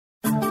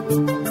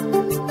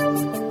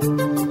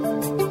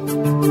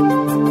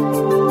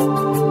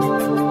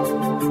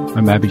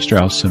I'm Abby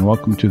Strauss, and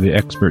welcome to the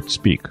Experts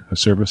Speak, a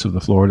service of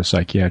the Florida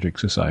Psychiatric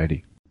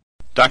Society.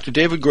 Dr.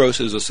 David Gross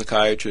is a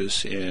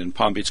psychiatrist in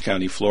Palm Beach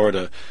County,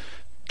 Florida.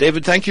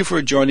 David, thank you for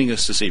joining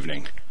us this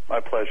evening. My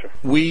pleasure.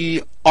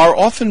 We are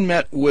often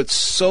met with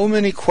so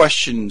many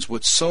questions,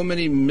 with so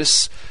many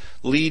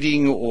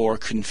misleading or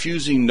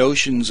confusing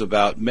notions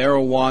about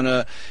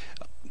marijuana.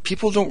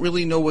 People don't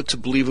really know what to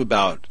believe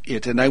about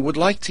it, and I would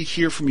like to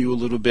hear from you a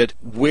little bit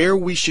where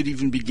we should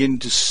even begin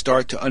to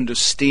start to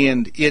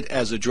understand it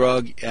as a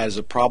drug, as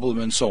a problem,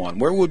 and so on.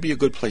 Where would be a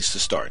good place to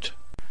start?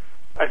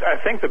 I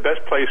think the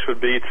best place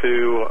would be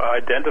to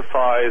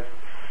identify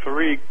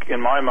three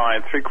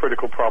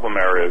critical problem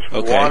areas.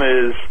 Okay. One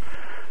is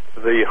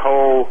the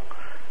whole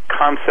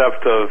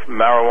concept of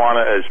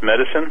marijuana as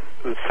medicine.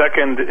 The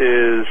second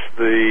is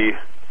the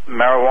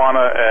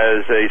marijuana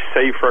as a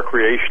safe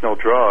recreational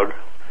drug.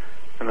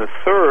 And the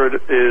third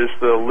is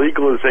the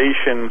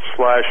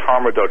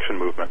legalization/harm reduction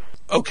movement.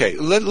 Okay,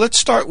 let's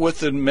start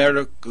with the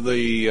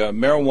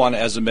marijuana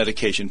as a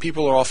medication.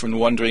 People are often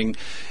wondering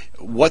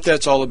what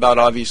that's all about,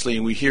 obviously,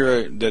 and we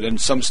hear that in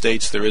some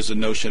states there is a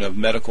notion of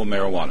medical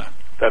marijuana.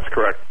 That's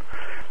correct.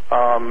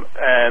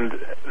 And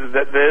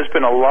there's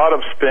been a lot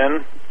of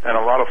spin and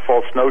a lot of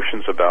false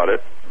notions about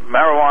it.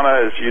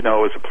 Marijuana, as you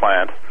know, is a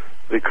plant.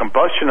 The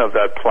combustion of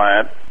that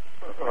plant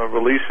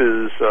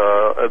releases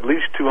at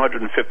least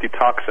 250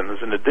 toxins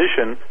in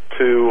addition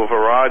to a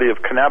variety of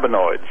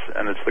cannabinoids.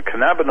 And it's the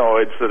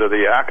cannabinoids that are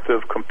the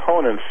active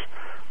components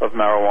of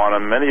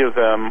marijuana. Many of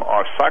them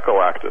are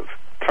psychoactive.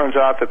 Turns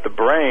out that the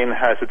brain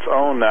has its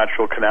own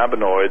natural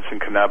cannabinoids and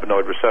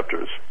cannabinoid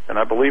receptors. And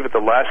I believe at the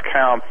last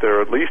count there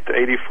are at least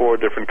 84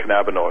 different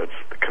cannabinoids.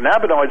 The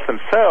cannabinoids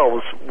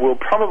themselves will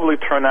probably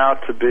turn out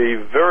to be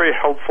very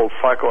helpful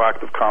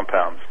psychoactive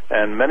compounds.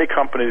 And many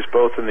companies,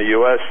 both in the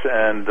U.S.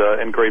 and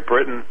in Great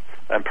Britain,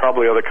 and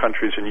probably other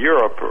countries in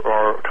Europe,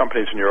 or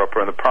companies in Europe,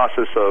 are in the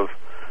process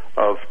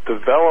of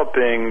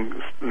developing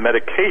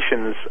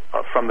medications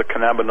from the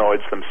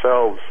cannabinoids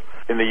themselves.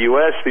 In the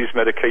U.S., these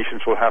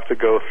medications will have to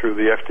go through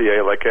the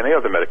FDA like any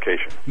other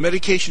medication.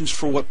 Medications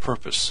for what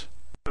purpose?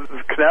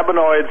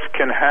 Cannabinoids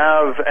can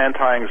have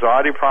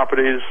anti-anxiety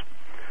properties.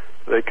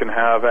 They can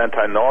have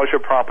anti-nausea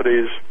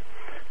properties.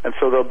 And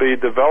so they'll be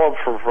developed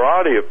for a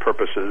variety of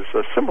purposes,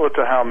 similar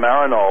to how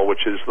Marinol,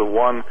 which is the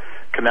one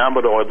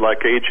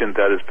cannabinoid-like agent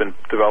that has been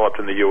developed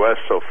in the U.S.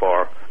 so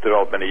far,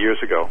 developed many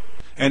years ago.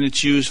 And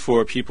it's used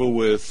for people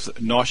with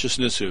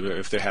nauseousness, or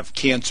if they have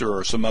cancer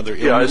or some other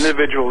illness? Yeah,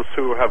 individuals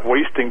who have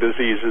wasting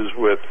diseases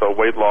with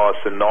weight loss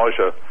and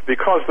nausea.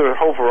 Because the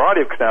whole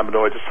variety of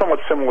cannabinoids is somewhat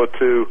similar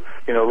to,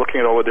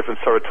 looking at all the different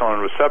serotonin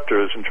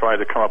receptors and trying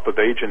to come up with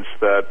agents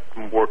that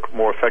work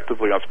more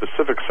effectively on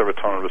specific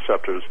serotonin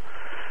receptors.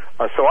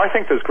 So I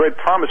think there's great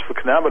promise for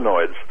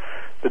cannabinoids.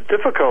 The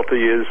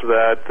difficulty is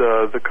that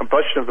the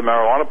combustion of the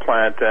marijuana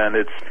plant and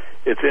its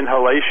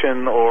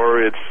inhalation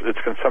or its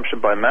consumption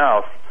by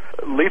mouth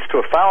leads to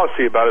a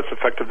fallacy about its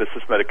effectiveness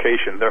as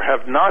medication. There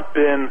have not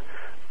been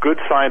good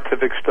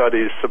scientific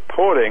studies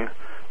supporting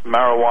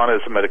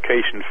marijuana as a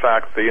medication. In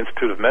fact, the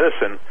Institute of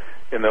Medicine,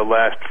 in their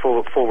last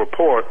full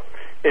report,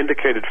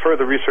 indicated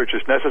further research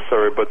is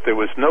necessary, but there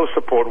was no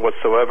support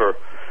whatsoever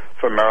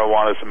for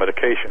marijuana as a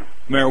medication.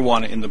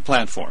 Marijuana in the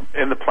plant form?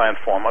 In the plant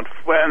form.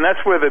 And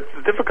that's where the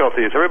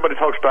difficulty is. Everybody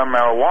talks about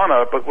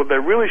marijuana, but what they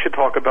really should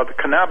talk about the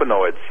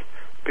cannabinoids,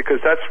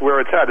 because that's where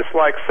it's at. It's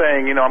like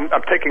saying,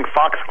 I'm taking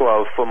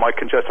Foxglove for my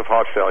congestive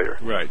heart failure.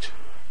 Right.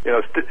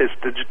 It's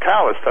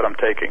digitalis that I'm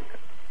taking.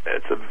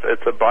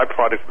 It's a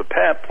byproduct of the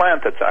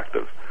plant that's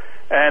active.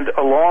 And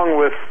along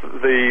with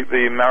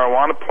the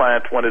marijuana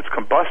plant, when it's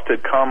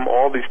combusted, come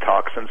all these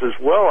toxins, as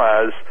well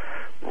as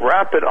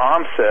rapid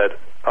onset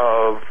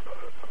of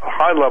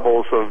high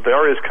levels of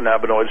various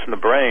cannabinoids in the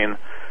brain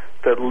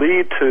that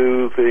lead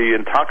to the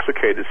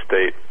intoxicated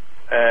state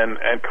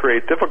and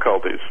create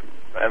difficulties.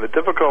 And the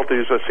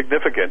difficulties are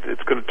significant.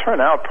 It's going to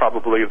turn out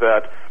probably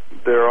that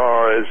there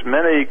are as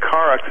many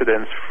car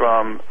accidents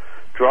from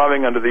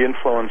driving under the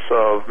influence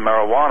of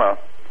marijuana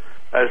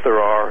as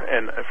there are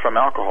from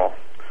alcohol.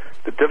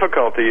 The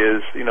difficulty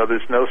is,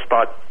 there's no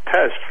spot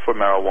test for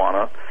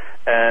marijuana,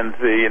 and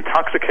the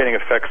intoxicating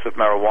effects of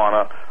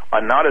marijuana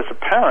are not as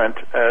apparent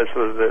as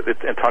the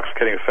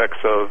intoxicating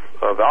effects of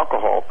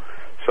alcohol.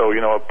 So,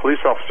 a police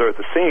officer at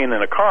the scene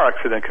in a car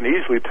accident can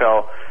easily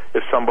tell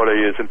if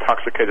somebody is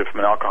intoxicated from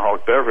an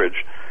alcoholic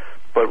beverage,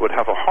 but would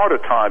have a harder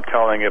time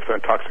telling if they're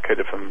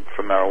intoxicated from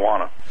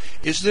marijuana.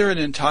 Is there an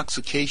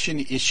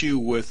intoxication issue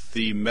with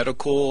the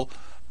medical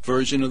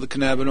version of the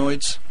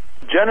cannabinoids?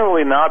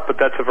 Generally not, but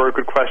that's a very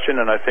good question,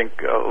 and I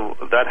think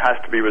that has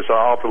to be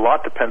resolved. A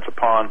lot depends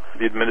upon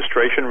the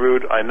administration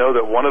route. I know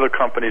that one of the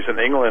companies in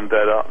England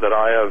that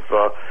I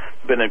have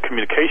been in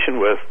communication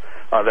with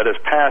that has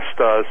passed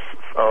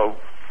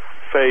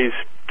phase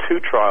 2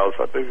 trials,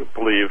 I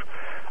believe,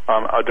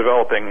 are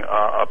developing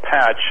a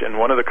patch, and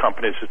one of the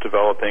companies is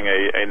developing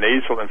a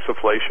nasal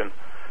insufflation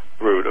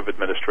route of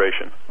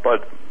administration.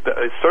 But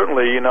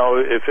certainly,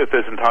 if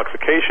there's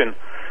intoxication,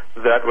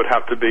 that would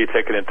have to be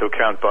taken into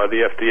account by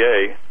the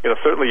FDA.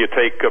 Certainly you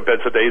take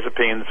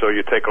benzodiazepines or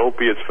you take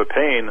opiates for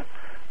pain,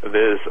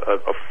 there's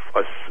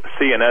a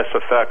CNS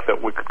effect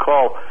that we could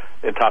call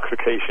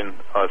intoxication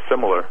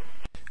similar.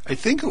 I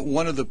think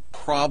one of the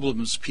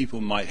problems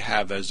people might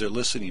have as they're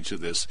listening to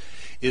this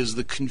is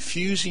the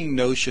confusing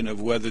notion of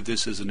whether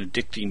this is an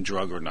addicting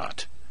drug or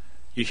not.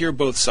 You hear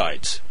both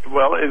sides.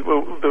 Well,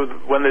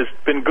 when there's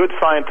been good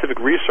scientific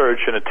research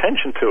and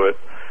attention to it,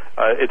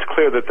 it's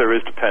clear that there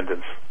is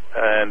dependence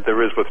and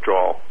there is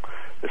withdrawal,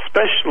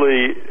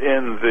 especially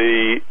in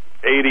the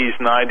 80s,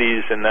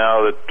 90s, and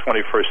now the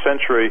 21st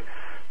century.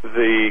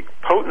 The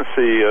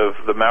potency of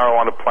the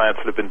marijuana plants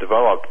that have been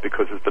developed,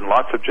 because there's been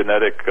lots of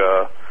genetic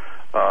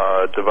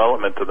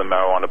development of the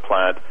marijuana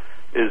plant,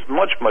 is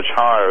much, much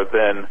higher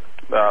than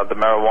the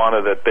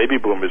marijuana that baby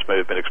boomers may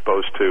have been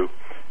exposed to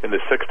in the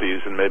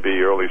 60s and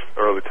maybe early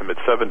to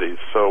mid-70s.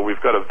 So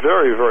we've got a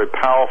very, very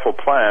powerful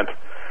plant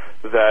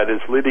that is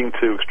leading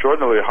to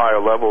extraordinarily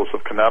higher levels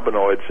of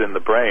cannabinoids in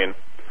the brain,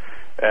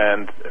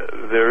 and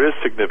there is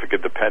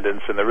significant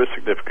dependence and there is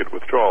significant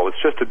withdrawal. It's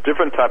just a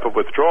different type of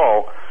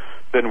withdrawal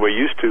than we're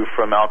used to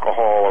from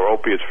alcohol or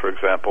opiates, for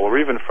example, or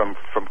even from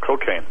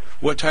cocaine.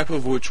 What type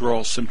of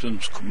withdrawal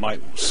symptoms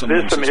might someone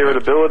There's some suspect?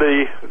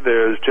 irritability,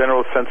 there's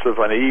general sense of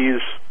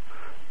unease,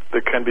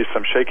 there can be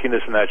some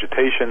shakiness and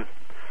agitation,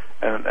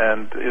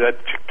 and that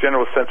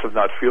general sense of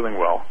not feeling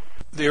well.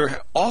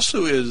 There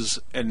also is,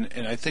 and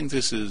I think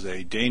this is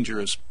a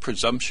dangerous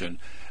presumption,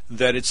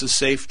 that it's a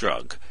safe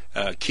drug.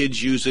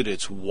 Kids use it,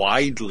 it's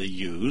widely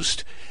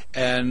used,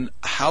 and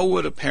how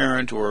would a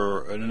parent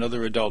or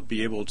another adult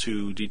be able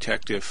to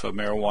detect if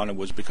marijuana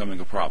was becoming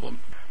a problem?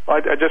 Well,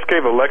 I just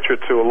gave a lecture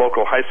to a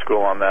local high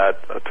school on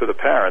that to the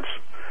parents,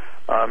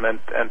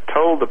 and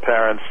told the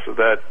parents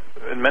that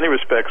in many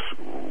respects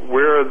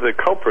we're the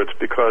culprits,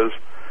 because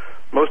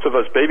most of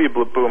us baby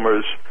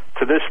boomers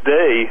to this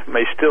day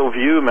may still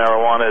view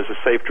marijuana as a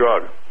safe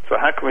drug. So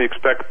how can we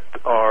expect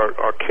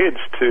our kids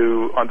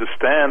to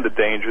understand the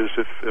dangers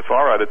if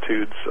our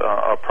attitudes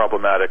are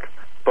problematic?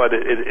 But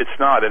it's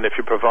not. And if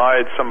you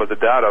provide some of the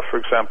data, for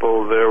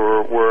example, there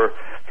were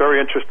very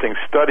interesting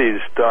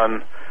studies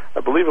done, I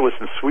believe it was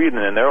in Sweden,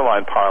 in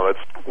airline pilots,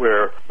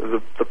 where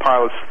the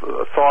pilots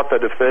thought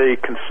that if they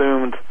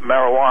consumed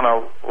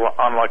marijuana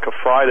on like a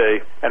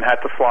Friday and had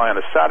to fly on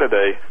a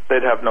Saturday,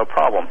 they'd have no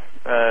problem.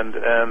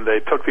 And they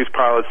took these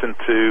pilots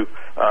into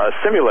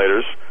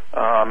simulators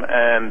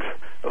and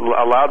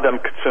allowed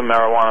them to consume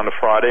marijuana on a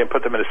Friday and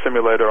put them in a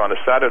simulator on a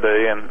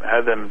Saturday and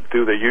had them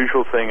do the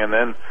usual thing and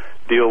then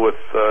deal with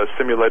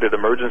simulated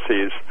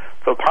emergencies.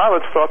 So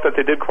pilots thought that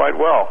they did quite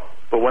well,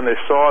 but when they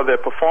saw their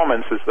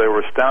performances, they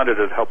were astounded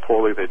at how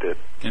poorly they did.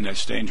 And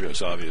that's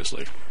dangerous,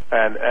 obviously.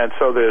 And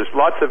so there's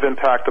lots of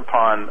impact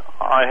upon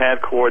eye-hand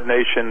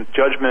coordination,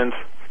 judgment,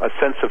 a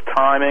sense of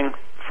timing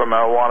for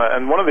marijuana.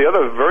 And one of the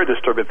other very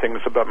disturbing things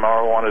about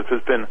marijuana is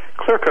there's been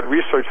clear-cut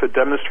research that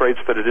demonstrates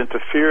that it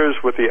interferes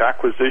with the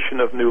acquisition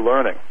of new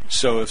learning.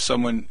 So if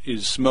someone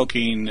is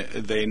smoking,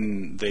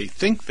 then they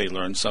think they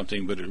learned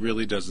something, but it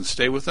really doesn't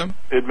stay with them?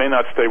 It may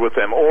not stay with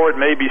them, or it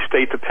may be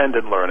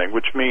state-dependent learning,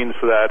 which means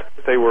that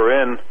they were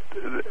in,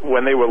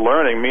 when they were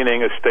learning,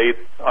 meaning a state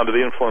under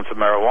the influence of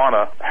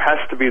marijuana, has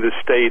to be the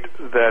state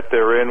that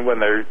they're in when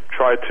they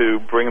try to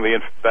bring the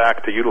infant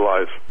back to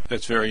utilize.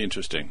 That's very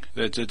interesting.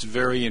 That's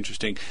very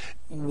interesting.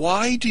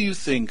 Why do you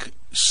think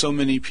so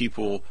many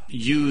people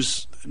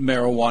use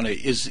marijuana?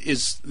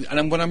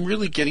 And what I'm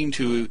really getting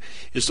to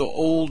is the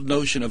old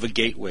notion of a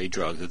gateway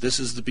drug, that this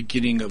is the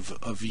beginning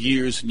of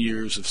years and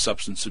years of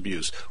substance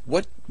abuse.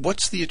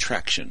 What's the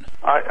attraction?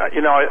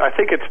 I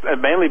think it's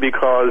mainly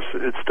because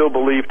it's still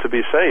believed to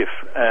be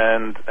safe,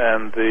 and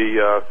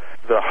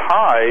the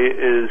high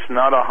is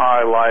not a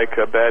high like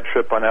a bad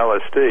trip on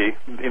LSD.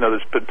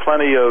 There's been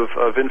plenty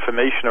of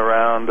information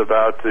around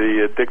about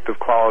the addictive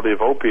quality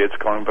of opiates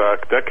going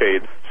back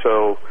decades.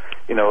 So,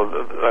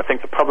 I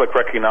think the public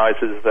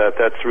recognizes that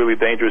that's really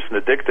dangerous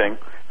and addicting.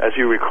 As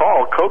you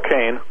recall,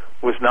 cocaine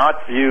was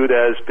not viewed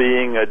as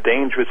being a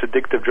dangerous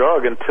addictive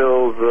drug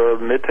until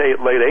the mid to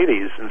late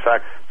 80s. In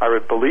fact, I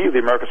would believe the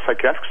American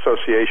Psychiatric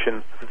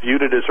Association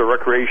viewed it as a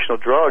recreational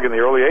drug in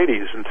the early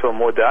 80s until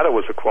more data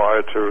was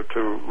acquired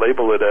to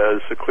label it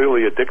as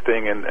clearly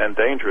addicting and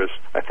dangerous.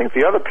 I think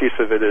the other piece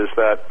of it is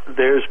that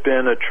there's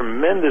been a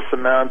tremendous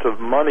amount of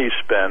money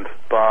spent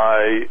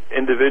by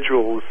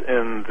individuals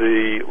in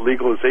the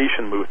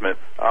legalization movement.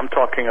 I'm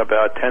talking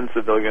about tens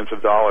of millions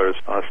of dollars,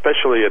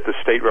 especially at the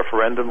state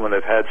referendum when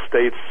they've had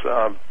states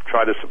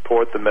try to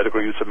support the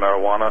medical use of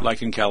marijuana.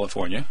 Like in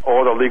California.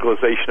 Or the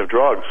legalization of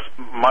drugs.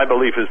 My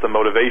belief is the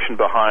motivation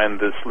behind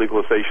this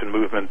legalization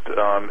movement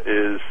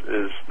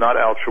is not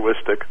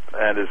altruistic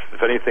and is,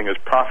 if anything, is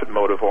profit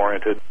motive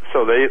oriented.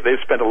 So they've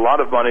spent a lot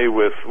of money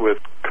with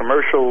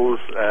commercials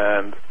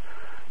and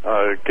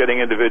getting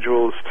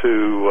individuals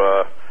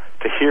to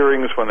to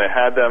hearings when they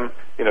had them.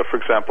 For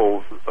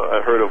example,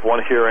 I heard of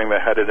one hearing they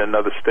had in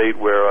another state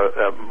where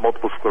a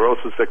multiple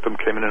sclerosis victim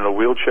came in a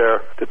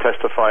wheelchair to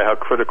testify how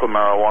critical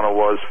marijuana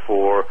was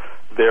for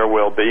their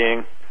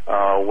well-being.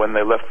 When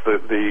they left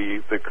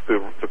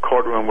the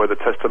courtroom where the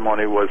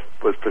testimony was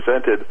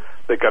presented,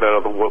 they got out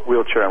of the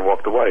wheelchair and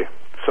walked away.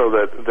 So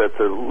that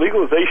the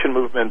legalization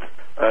movement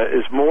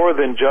is more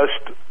than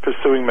just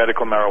pursuing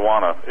medical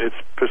marijuana. It's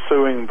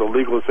pursuing the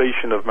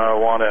legalization of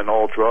marijuana and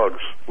all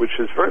drugs, which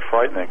is very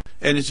frightening.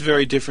 And it's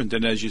very different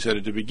than, as you said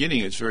at the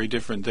beginning, it's very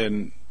different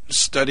than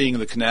studying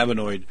the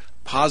cannabinoid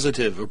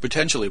positive or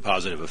potentially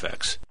positive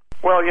effects.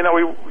 Well,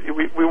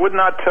 we would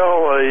not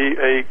tell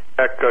a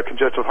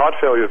congestive heart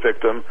failure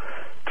victim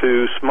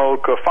to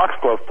smoke a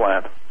foxglove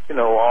plant.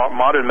 Our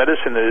modern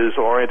medicine is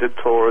oriented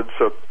towards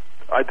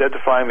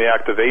identifying the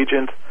active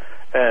agent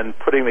and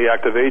putting the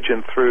active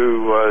agent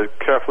through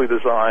carefully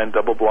designed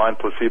double-blind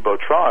placebo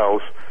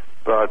trials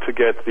to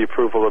get the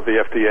approval of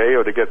the FDA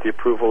or to get the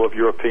approval of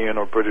European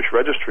or British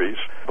registries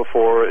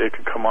before it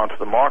can come onto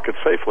the market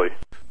safely.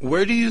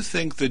 Where do you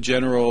think the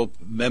general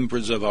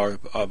members of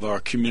our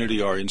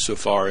community are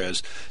insofar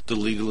as the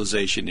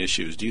legalization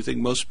issues? Do you think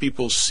most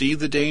people see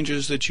the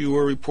dangers that you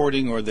were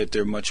reporting, or that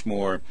they're much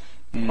more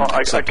Well,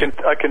 I can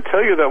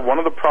tell you that one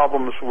of the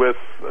problems with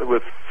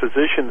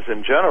physicians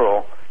in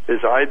general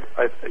is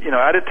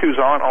attitudes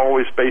aren't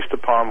always based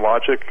upon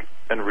logic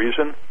and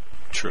reason.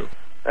 True.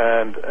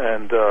 And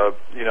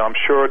I'm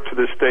sure to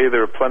this day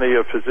there are plenty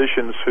of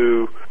physicians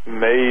who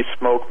may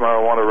smoke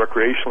marijuana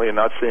recreationally and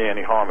not seeing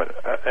any harm in it.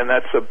 And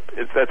that's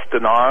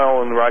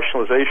denial and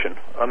rationalization.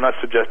 I'm not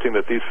suggesting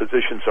that these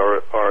physicians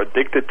are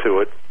addicted to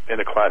it in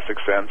a classic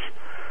sense,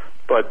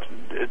 but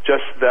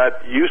just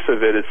that use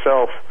of it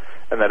itself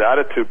and that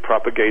attitude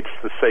propagates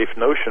the safe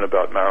notion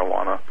about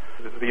marijuana.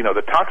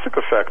 The toxic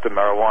effect of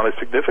marijuana is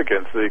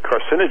significant. The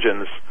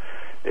carcinogens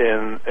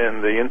in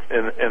the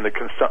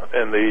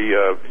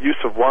use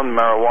of one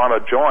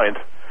marijuana joint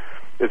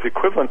is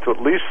equivalent to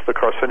at least the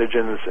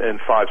carcinogens in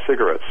 5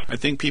 cigarettes. I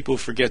think people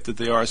forget that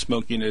they are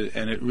smoking it,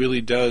 and it really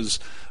does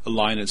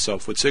align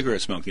itself with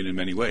cigarette smoking in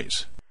many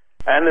ways.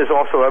 And there's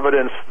also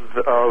evidence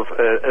of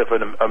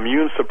an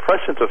immune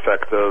suppressant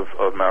effect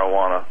of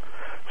marijuana.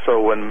 So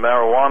when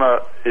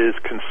marijuana is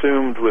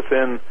consumed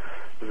within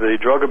the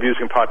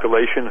drug-abusing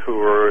population who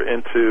are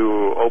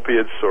into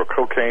opiates or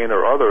cocaine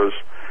or others,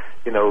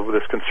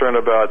 there's concern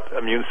about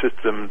immune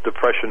system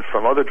depression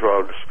from other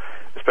drugs,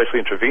 especially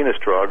intravenous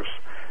drugs.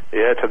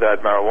 You add to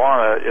that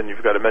marijuana, and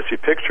you've got a messy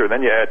picture.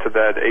 Then you add to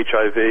that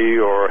HIV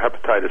or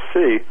hepatitis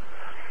C,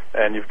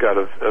 and you've got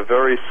a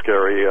very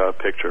scary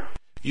picture.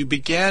 You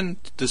began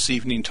this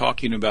evening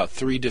talking about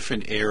 3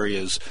 different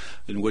areas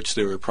in which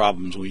there were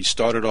problems. We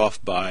started off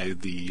by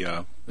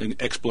the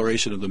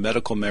exploration of the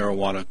medical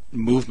marijuana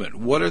movement.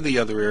 What are the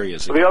other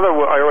areas? The other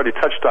I already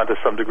touched on to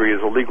some degree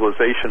is the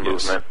legalization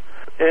movement.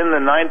 In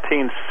the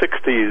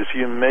 1960s,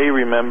 you may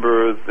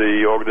remember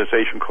the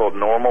organization called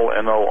NORML,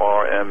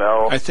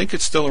 N-O-R-M-L. I think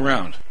it's still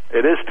around.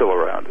 It is still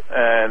around.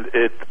 And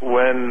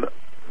when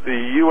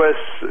the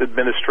U.S.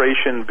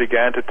 administration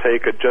began to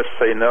take a just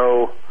say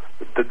no,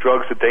 the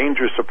drugs are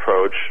dangerous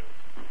approach,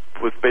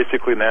 with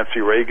basically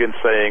Nancy Reagan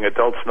saying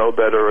adults know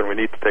better and we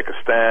need to take a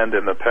stand,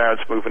 and the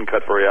parents' movement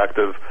got very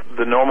active,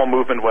 the NORML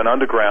movement went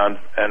underground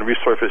and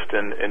resurfaced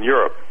in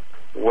Europe.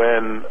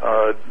 When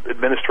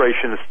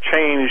administrations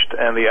changed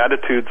and the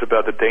attitudes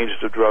about the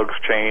dangers of drugs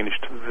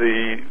changed,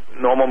 the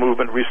NORML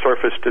movement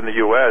resurfaced in the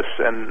U.S.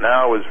 and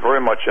now is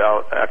very much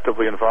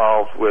actively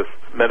involved with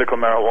medical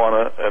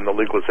marijuana and the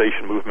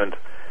legalization movement,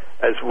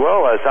 as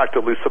well as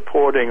actively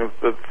supporting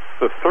the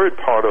third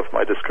part of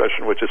my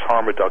discussion, which is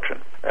harm reduction.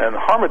 And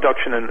harm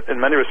reduction, in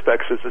many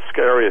respects, is the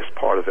scariest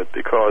part of it,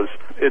 because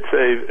it's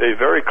a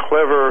very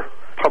clever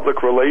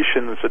public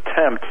relations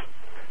attempt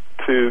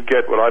to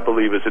get what I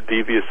believe is a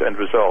devious end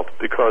result.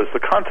 Because the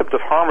concept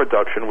of harm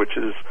reduction, which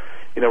is,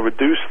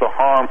 reduce the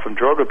harm from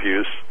drug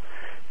abuse,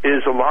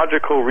 is a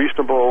logical,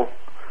 reasonable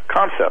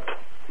concept.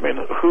 I mean,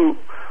 who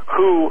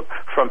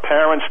from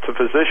parents to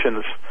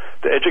physicians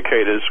to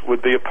educators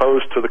would be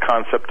opposed to the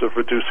concept of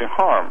reducing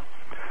harm?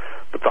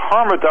 But the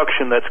harm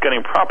reduction that's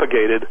getting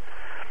propagated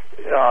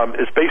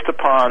is based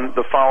upon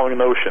the following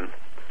notion.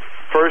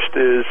 First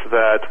is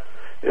that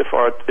if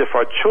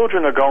our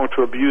children are going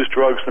to abuse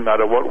drugs no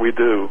matter what we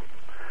do,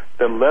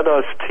 then let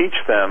us teach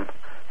them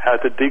how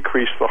to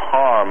decrease the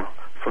harm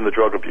from the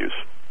drug abuse,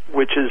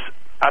 which is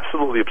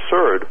absolutely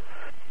absurd.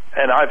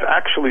 And I've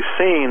actually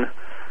seen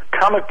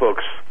comic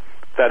books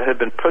that have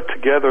been put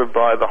together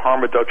by the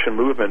harm reduction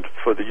movement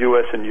for the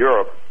U.S. and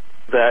Europe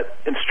that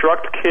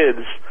instruct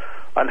kids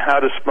on how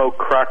to smoke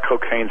crack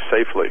cocaine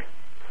safely.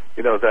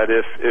 That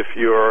if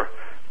you're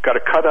got a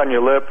cut on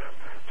your lip,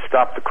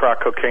 stop the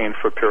crack cocaine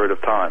for a period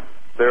of time.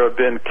 There have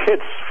been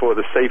kits for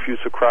the safe use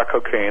of crack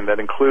cocaine that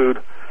include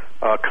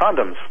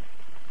condoms.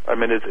 I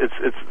mean,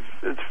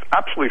 it's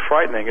absolutely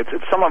frightening. It's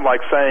somewhat like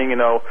saying,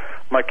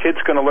 my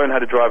kid's going to learn how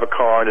to drive a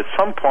car, and at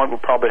some point we'll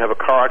probably have a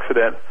car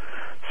accident,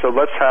 So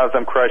let's have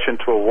them crash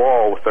into a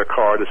wall with their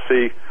car to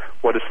see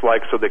what it's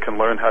like so they can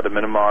learn how to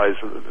minimize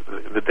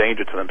the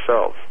danger to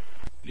themselves.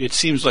 It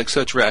seems like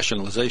such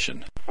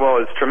rationalization. Well,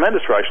 it's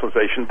tremendous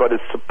rationalization, but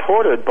it's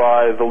supported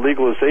by the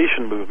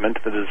legalization movement,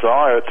 the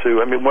desire to...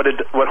 I mean, what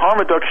harm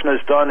reduction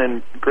has done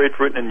in Great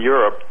Britain and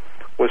Europe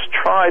was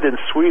tried in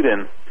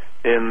Sweden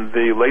in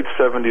the late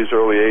 70s,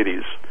 early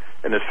 80s.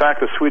 And in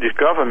fact, the Swedish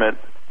government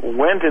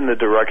went in the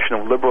direction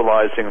of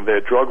liberalizing their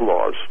drug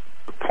laws,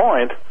 to the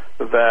point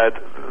that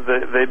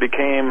they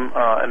became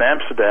an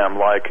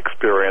Amsterdam-like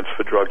experience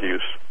for drug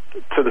use.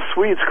 To the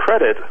Swedes'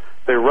 credit,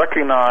 they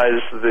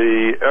recognized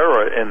the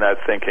error in that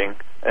thinking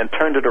and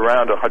turned it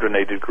around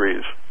 180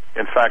 degrees.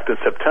 In fact, in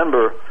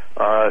September,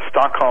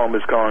 Stockholm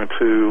is going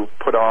to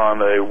put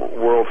on a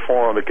World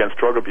Forum Against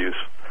Drug Abuse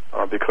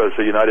because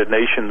the United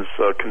Nations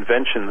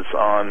conventions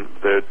on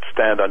their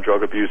stand on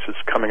drug abuse is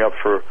coming up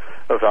for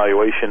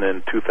evaluation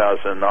in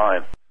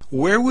 2009.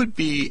 Where would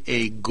be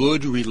a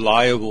good,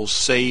 reliable,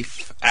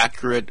 safe,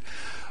 accurate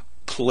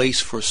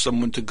place for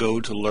someone to go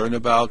to learn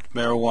about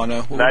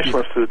marijuana? National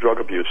Institute of Drug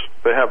Abuse.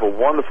 They have a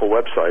wonderful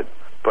website,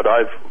 but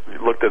I've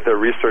looked at their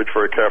research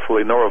very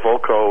carefully. Nora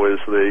Volkow is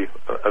a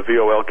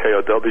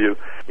VOLKOW,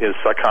 is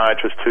a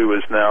psychiatrist who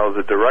is now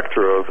the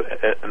director of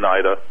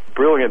NIDA.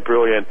 Brilliant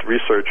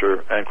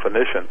researcher and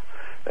clinician.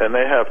 And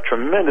they have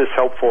tremendous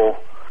helpful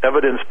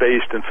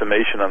evidence-based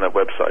information on that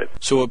website.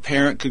 So a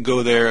parent could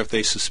go there if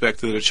they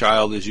suspect that a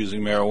child is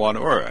using marijuana?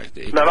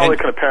 Not only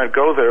can a parent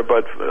go there,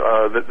 but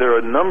there are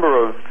a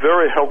number of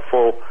very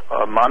helpful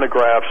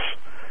monographs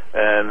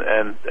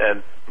and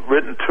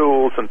written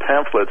tools and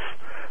pamphlets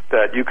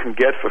that you can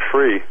get for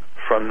free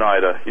from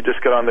NIDA. You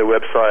just get on their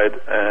website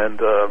and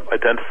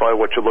identify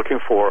what you're looking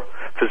for.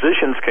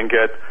 Physicians can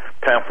get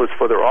pamphlets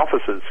for their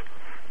offices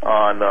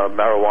on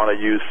marijuana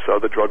use,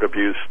 other drug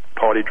abuse,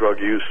 party drug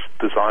use,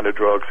 designer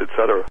drugs,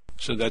 etc.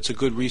 So that's a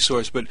good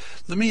resource. But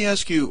let me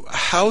ask you,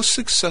 how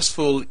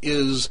successful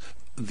is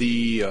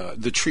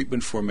the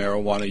treatment for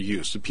marijuana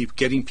use,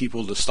 getting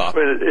people to stop?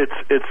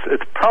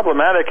 It's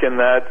problematic in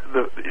that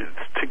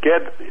to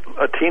get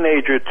a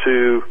teenager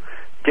to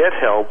get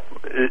help,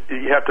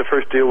 you have to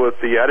first deal with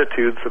the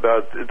attitudes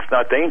about it's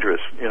not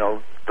dangerous,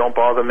 don't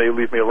bother me,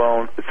 leave me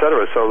alone,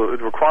 etc. So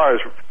it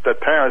requires that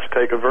parents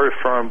take a very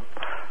firm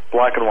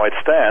black and white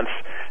stance.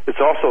 It's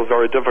also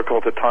very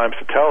difficult at times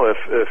to tell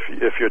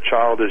if your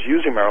child is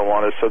using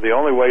marijuana. So the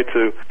only way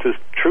to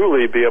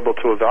truly be able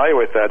to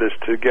evaluate that is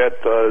to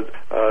get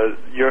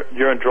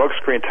urine drug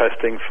screen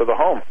testing for the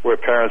home, where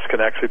parents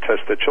can actually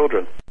test their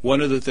children.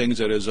 One of the things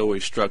that has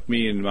always struck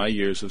me in my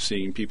years of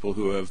seeing people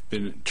who have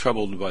been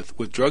troubled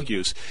with drug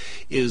use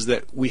is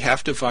that we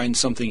have to find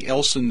something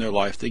else in their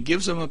life that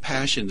gives them a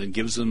passion, that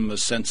gives them a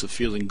sense of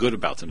feeling good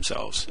about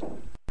themselves.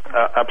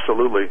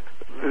 Absolutely.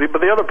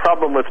 But the other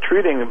problem with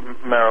treating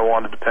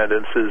marijuana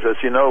dependence is, as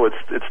you know,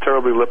 it's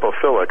terribly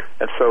lipophilic.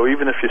 And so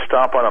even if you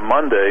stop on a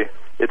Monday,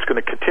 it's going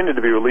to continue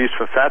to be released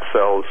from fat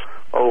cells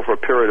over a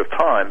period of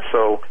time.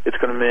 So it's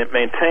going to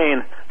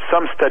maintain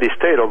some steady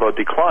state, although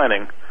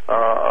declining,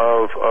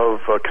 of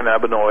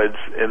cannabinoids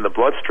in the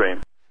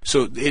bloodstream.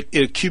 So it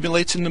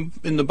accumulates in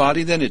the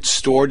body then? It's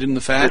stored in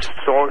the fat? It's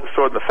stored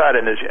in the fat,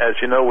 and as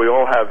you know, we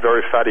all have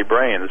very fatty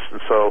brains,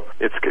 and so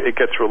it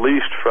gets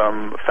released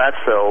from fat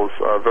cells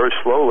very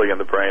slowly in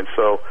the brain.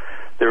 So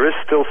there is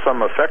still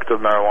some effect of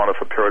marijuana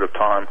for a period of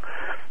time.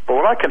 But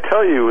what I can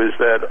tell you is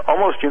that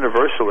almost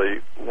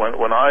universally,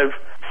 when I've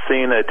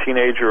seen a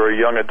teenager or a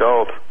young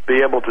adult be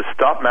able to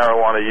stop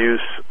marijuana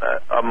use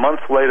a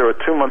month later or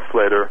 2 months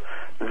later,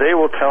 they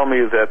will tell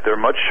me that they're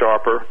much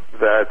sharper,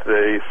 that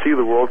they see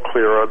the world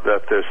clearer,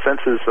 that their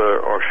senses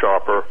are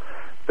sharper,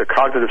 their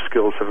cognitive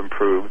skills have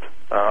improved,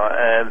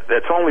 and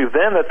it's only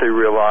then that they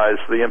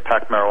realize the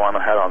impact marijuana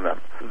had on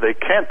them. They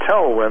can't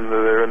tell when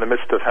they're in the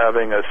midst of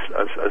having a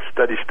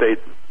steady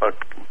state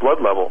blood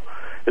level.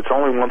 It's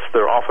only once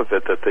they're off of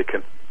it that they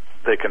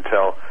can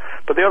tell.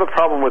 But the other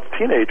problem with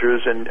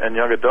teenagers and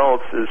young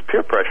adults is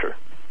peer pressure.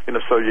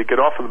 So you get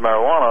off of the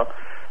marijuana,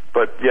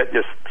 but yet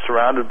you're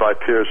surrounded by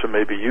peers who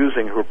may be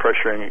using, who are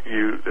pressuring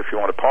you, if you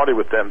want to party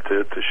with them,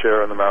 to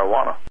share in the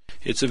marijuana.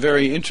 It's a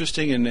very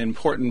interesting and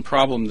important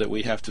problem that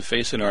we have to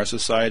face in our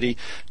society.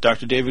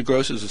 Dr. David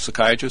Gross is a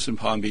psychiatrist in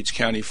Palm Beach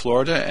County,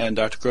 Florida. And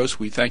Dr. Gross,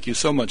 we thank you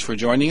so much for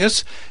joining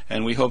us,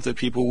 and we hope that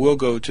people will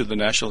go to the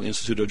National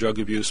Institute of Drug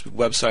Abuse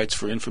websites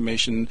for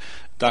information.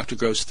 Dr.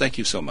 Gross, thank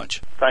you so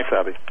much. Thanks,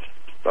 Abby.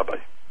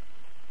 Bye-bye.